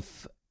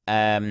of,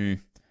 the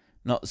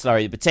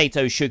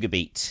potato sugar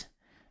beet.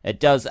 It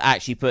does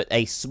actually put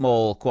a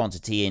small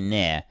quantity in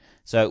there.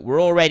 So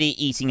we're already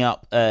eating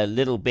up a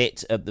little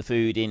bit of the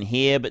food in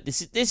here, but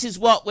this is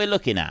what we're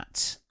looking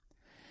at.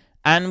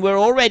 And we're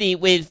already,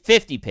 with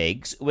 50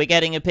 pigs, we're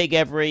getting a pig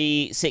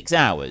every 6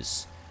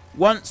 hours.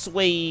 Once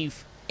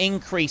we've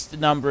increased the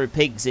number of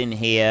pigs in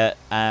here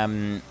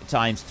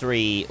times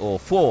 3 or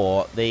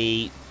 4,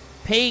 the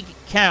pig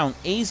count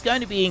is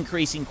going to be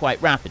increasing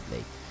quite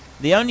rapidly.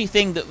 The only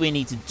thing that we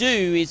need to do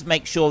is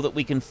make sure that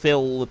we can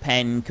fill the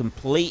pen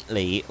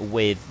completely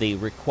with the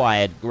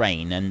required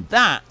grain, and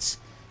that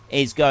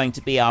is going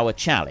to be our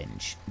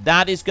challenge.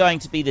 That is going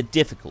to be the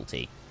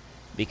difficulty.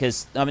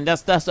 Because, I mean,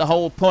 that's the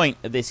whole point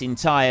of this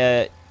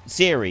entire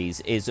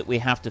series, is that we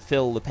have to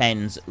fill the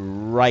pens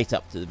right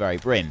up to the very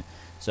brim.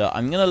 So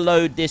I'm going to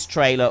load this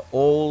trailer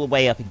all the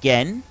way up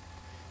again,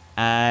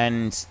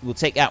 and we'll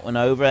take that one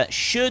over. It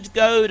should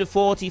go to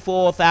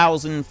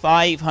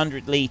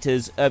 44,500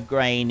 litres of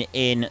grain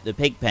in the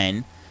pig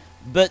pen,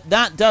 but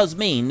that does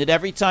mean that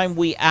every time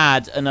we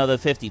add another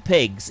 50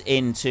 pigs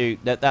into...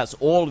 That's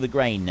all of the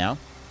grain now.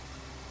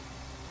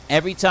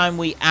 Every time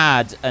we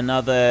add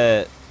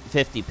another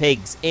 50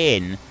 pigs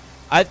in,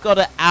 I've got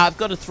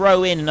to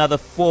throw in another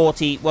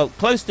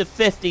close to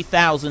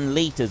 50,000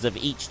 litres of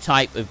each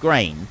type of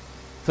grain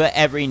for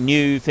every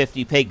new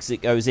 50 pigs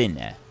that goes in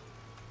there.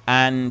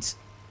 And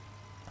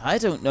I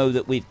don't know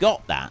that we've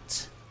got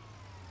that.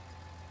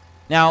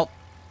 Now,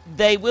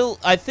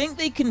 I think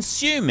they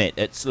consume it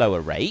at slower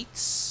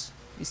rates.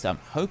 At least I'm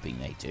hoping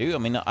they do. I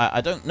mean,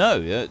 I don't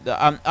know.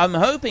 I'm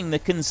hoping the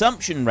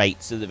consumption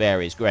rates of the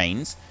various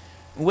grains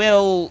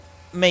will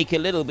make a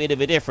little bit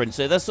of a difference.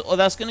 So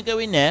that's going to go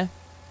in there.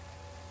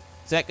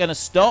 Is that going to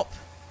stop?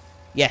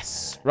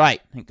 Yes.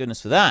 Right. Thank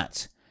goodness for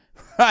that.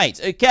 Right.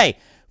 Okay.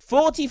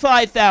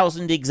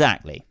 45,000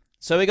 exactly.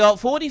 So we got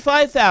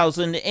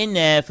 45,000 in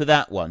there for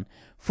that one.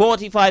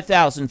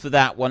 45,000 for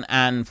that one,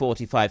 and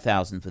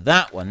 45,000 for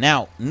that one.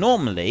 Now,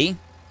 normally...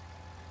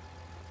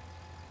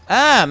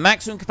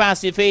 maximum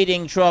capacity of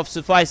feeding trough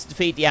suffices to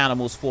feed the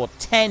animals for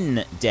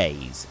 10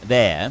 days.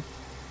 There.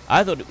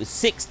 I thought it was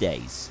 6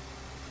 days.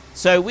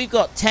 So we've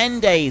got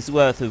 10 days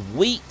worth of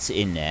wheat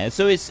in there.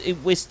 So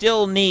we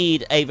still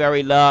need a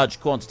very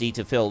large quantity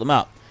to fill them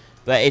up.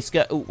 But it's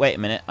got... Oh, wait a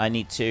minute. I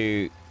need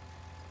to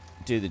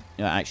do the...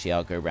 No, actually,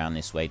 I'll go around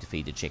this way to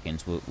feed the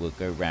chickens. We'll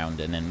go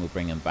round and then we'll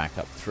bring them back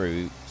up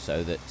through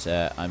so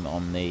that I'm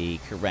on the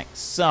correct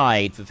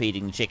side for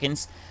feeding the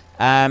chickens.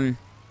 Yeah,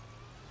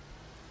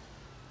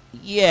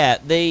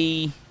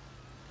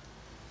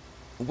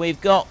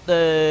 we've got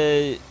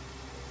the...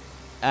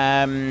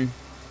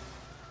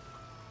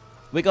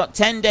 we got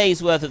 10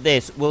 days worth of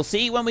this. We'll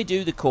see when we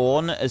do the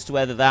corn as to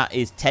whether that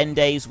is 10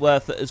 days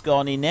worth that has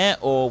gone in there,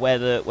 or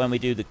whether when we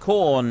do the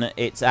corn,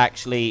 it's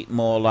actually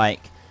more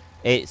like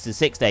it's the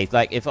 6 days.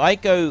 Like, if I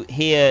go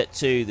here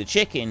to the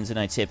chickens and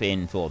I tip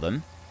in for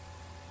them,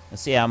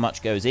 let's see how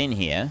much goes in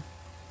here.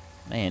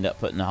 I may end up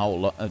putting the whole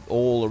lot of,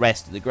 all the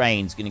rest of the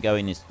grain's going to go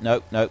in this.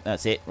 Nope,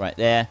 that's it right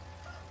there.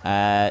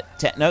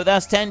 No,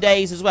 that's 10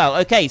 days as well.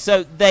 Okay,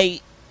 so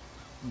they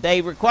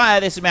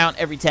require this amount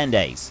every 10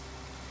 days.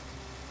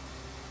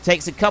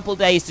 Takes a couple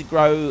days to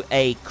grow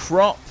a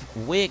crop.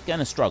 We're going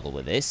to struggle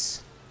with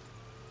this.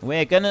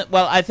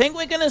 Well, I think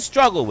we're going to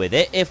struggle with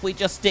it if we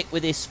just stick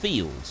with this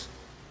field.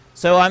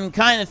 So I'm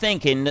kind of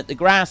thinking that the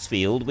grass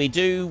field, we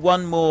do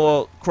one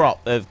more crop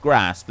of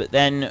grass, but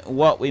then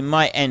what we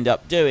might end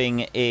up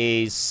doing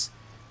is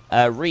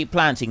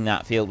replanting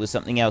that field with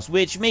something else,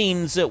 which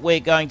means that we're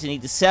going to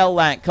need to sell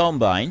that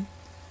combine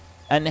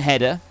and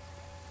header,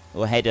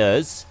 or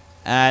headers,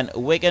 and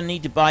we're going to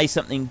need to buy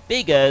something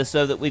bigger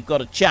so that we've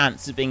got a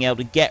chance of being able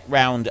to get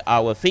round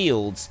our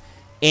fields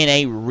in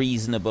a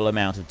reasonable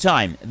amount of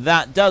time.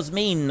 That does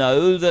mean,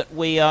 though, that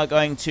we are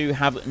going to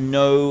have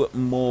no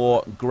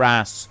more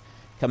grass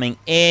coming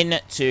in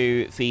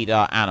to feed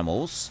our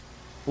animals,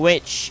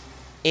 which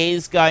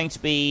is going to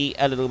be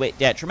a little bit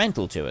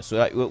detrimental to us.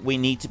 We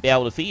need to be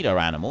able to feed our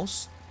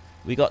animals.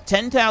 We've got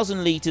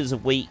 10,000 litres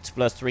of wheat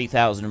plus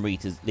 3,000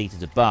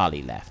 litres of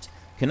barley left.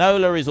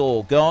 Canola is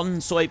all gone.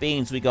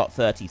 Soybeans, we got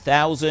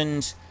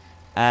 30,000.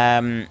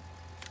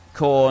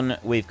 Corn,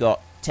 we've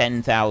got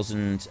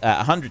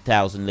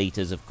 100,000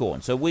 litres of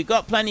corn. So we've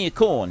got plenty of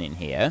corn in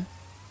here.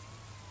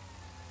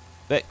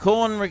 But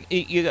corn,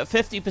 you got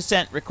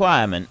 50%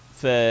 requirement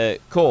for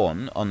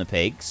corn on the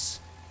pigs.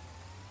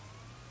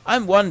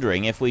 I'm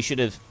wondering if we should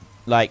have,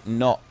 like,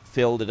 not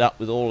filled it up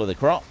with all of the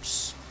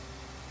crops.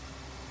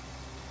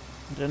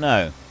 I don't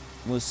know.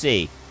 We'll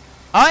see.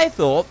 I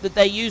thought that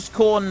they used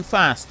corn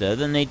faster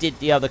than they did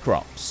the other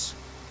crops.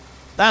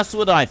 That's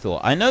what I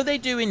thought. I know they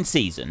do in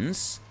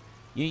seasons.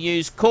 You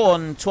use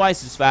corn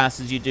twice as fast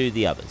as you do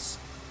the others.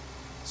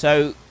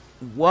 So,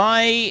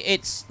 why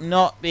it's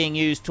not being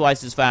used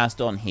twice as fast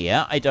on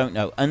here, I don't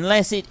know.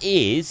 Unless it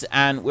is,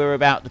 and we're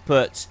about to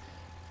put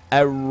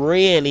a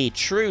really,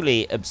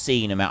 truly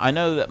obscene amount. I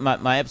know that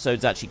my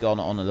episode's actually gone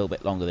on a little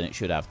bit longer than it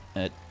should have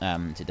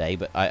today,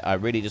 but I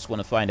really just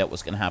want to find out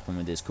what's going to happen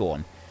with this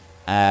corn.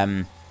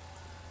 Are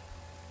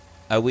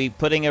we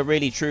putting a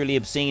really, truly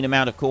obscene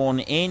amount of corn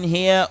in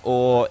here,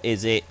 or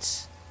is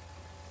it...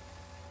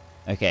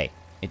 Okay,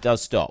 it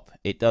does stop.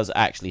 It does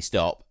actually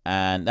stop,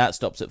 and that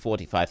stops at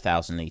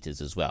 45,000 litres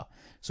as well.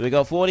 So we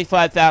got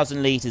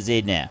 45,000 litres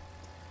in there.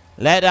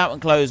 Let out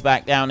and close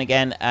back down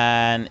again,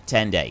 and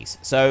 10 days.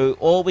 So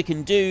all we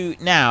can do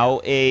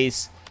now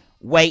is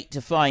wait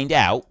to find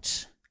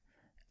out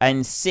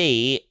and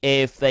see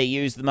if they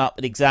use them up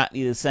at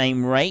exactly the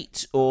same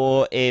rate,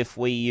 or if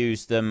we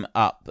use them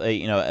up,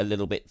 you know, a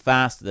little bit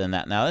faster than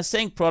that. Now, let's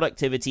say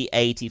productivity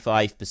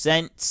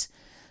 85%.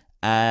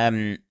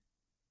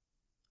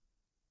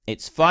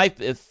 It's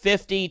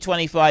 50,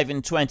 25,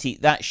 and 20.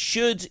 That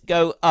should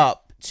go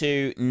up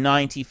to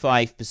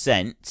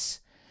 95%.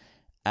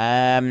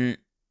 I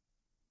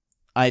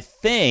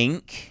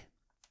think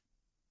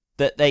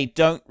that they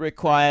don't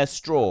require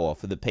straw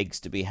for the pigs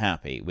to be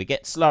happy. We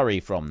get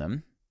slurry from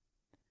them,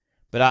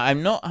 but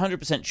I'm not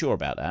 100% sure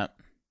about that.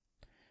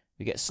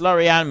 We get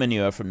slurry and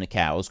manure from the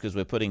cows because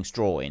we're putting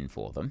straw in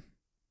for them.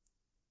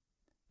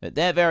 But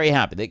they're very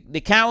happy.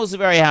 The cows are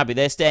very happy.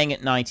 They're staying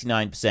at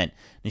 99%.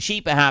 The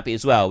sheep are happy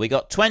as well. We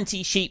got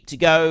 20 sheep to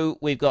go.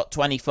 We've got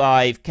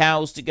 25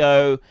 cows to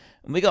go.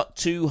 And we got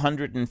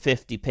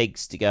 250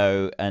 pigs to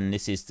go. And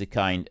this is the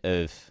kind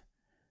of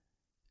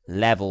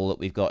level that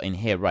we've got in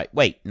here. Right,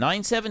 wait.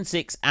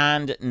 976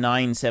 and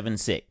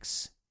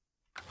 976.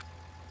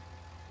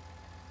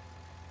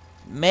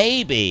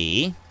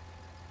 Maybe...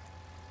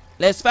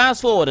 Let's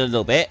fast forward a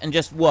little bit and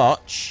just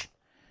watch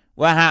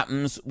what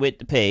happens with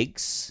the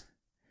pigs.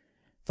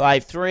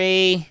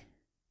 5-3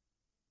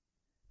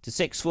 to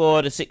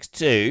 6-4 to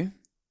 6-2.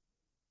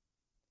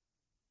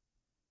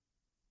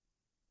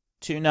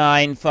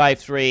 2-9,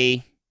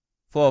 5-3,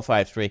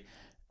 4-5-3.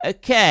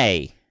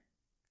 Okay.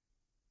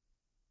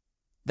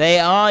 They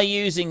are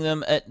using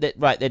them at...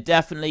 right, they're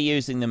definitely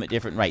using them at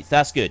different rates.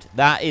 That's good.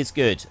 That is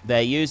good.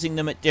 They're using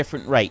them at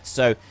different rates.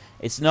 So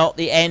it's not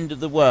the end of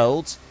the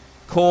world.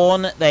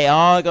 Corn, they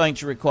are going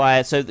to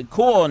require... So the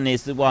corn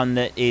is the one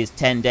that is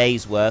 10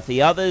 days worth.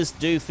 The others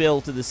do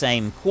fill to the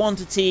same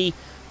quantity,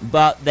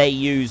 but they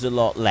use a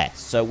lot less.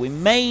 So we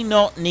may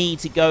not need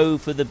to go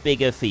for the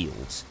bigger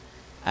fields.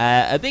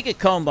 A bigger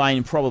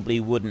combine probably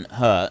wouldn't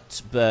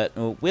hurt, but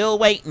we'll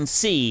wait and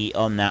see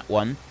on that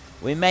one.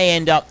 We may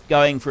end up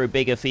going for a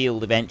bigger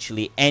field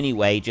eventually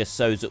anyway, just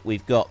so that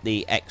we've got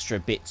the extra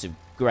bits of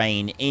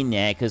grain in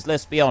there. Because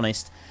let's be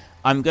honest...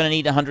 I'm going to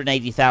need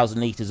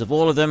 180,000 litres of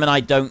all of them, and I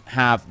don't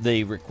have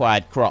the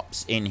required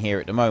crops in here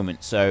at the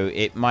moment. So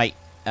it might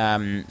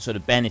sort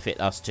of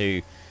benefit us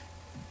to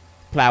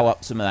plough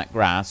up some of that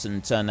grass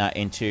and turn that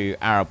into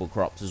arable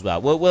crops as well.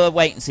 We'll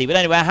wait and see. But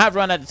anyway, I have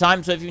run out of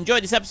time, so if you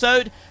enjoyed this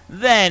episode,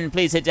 then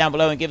please hit down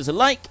below and give us a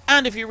like.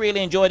 And if you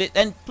really enjoyed it,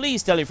 then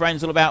please tell your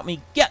friends all about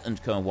me. Get them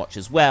to come and watch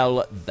as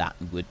well. That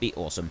would be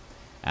awesome.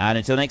 And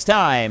until next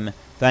time,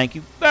 thank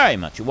you very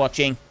much for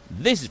watching.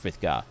 This is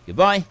Frithgar.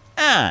 Goodbye,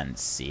 and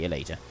see you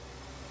later.